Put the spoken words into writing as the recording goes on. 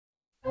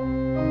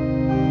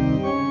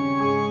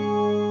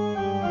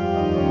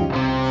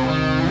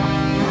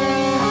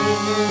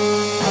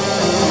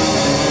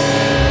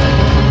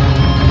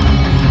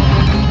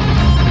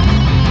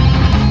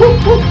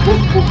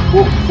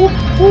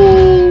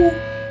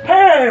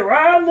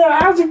Rodney?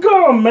 How's it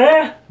going,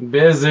 man?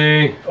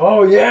 Busy.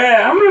 Oh,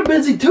 yeah, I'm real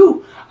busy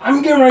too.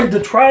 I'm getting ready to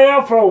try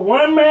out for a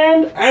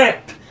one-man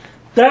act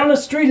down the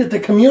street at the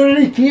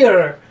community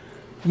theater.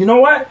 You know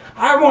what?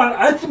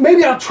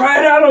 Maybe I'll try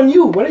it out on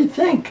you. What do you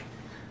think?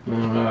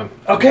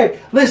 Okay,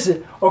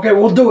 listen. Okay,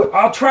 we'll do it.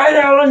 I'll try it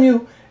out on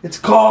you. It's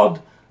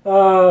called,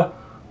 oh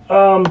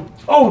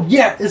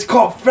yeah, it's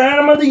called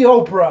Phantom of the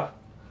Opera.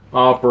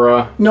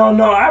 Opera.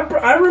 No,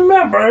 I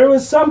remember. It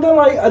was something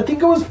like, I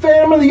think it was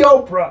Phantom of the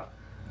Opera.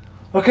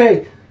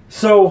 Okay,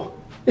 so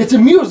it's a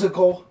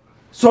musical,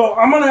 so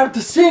I'm going to have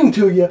to sing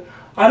to you.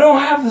 I don't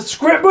have the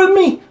script with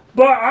me,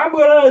 but I'm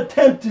going to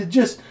attempt to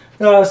just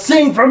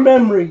sing from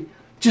memory.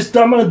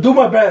 I'm going to do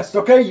my best,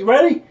 okay? You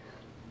ready?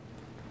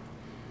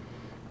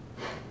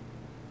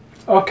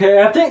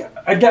 Okay, I think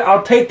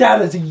I'll take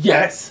that as a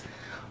yes.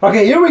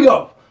 Okay, here we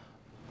go.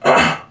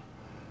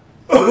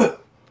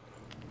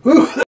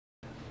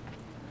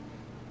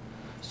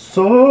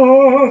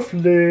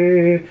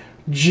 Softly,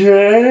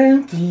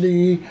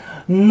 gently,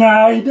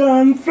 night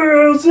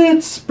unfurls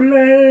its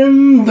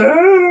splendor.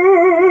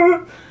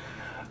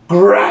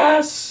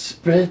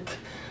 Grasp it,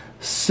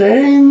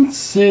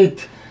 sense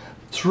it,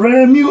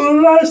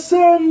 tremulous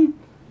and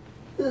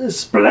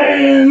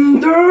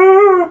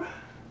splendor.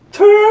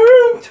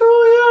 Turn to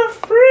your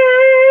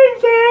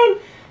friend and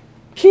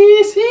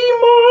kiss him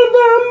on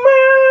the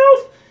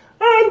mouth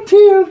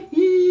until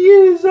he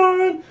is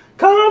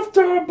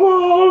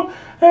uncomfortable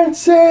and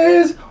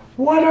says,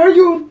 "What are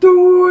you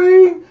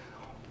doing?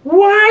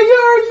 Why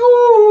are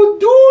you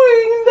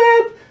doing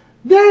that?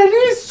 That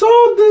is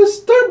so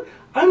disturbing."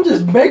 I'm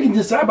just making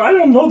this up. I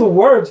don't know the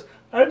words.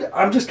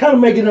 I'm just kind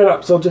of making it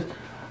up. So just,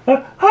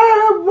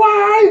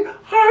 why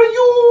are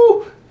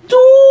you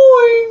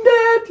doing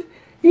that?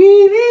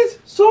 It is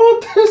so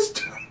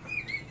disturbing.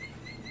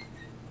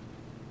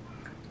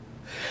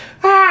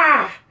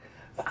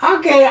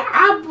 Okay,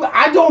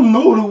 I don't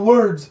know the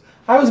words.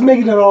 I was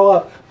making it all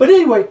up. But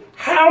anyway,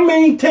 how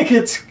many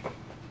tickets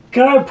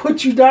can I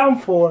put you down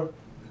for?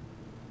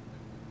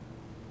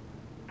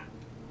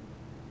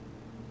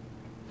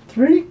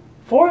 3?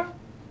 4?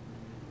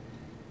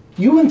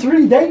 You and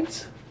 3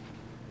 dates?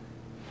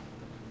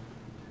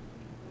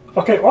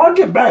 Okay, well, I'll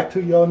get back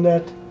to you on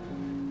that.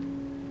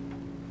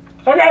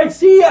 Okay,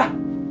 see ya!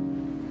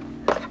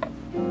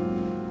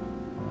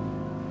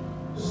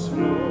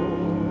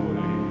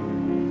 Slowly,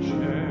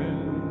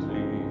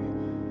 gently,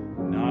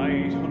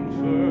 night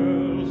unfurls.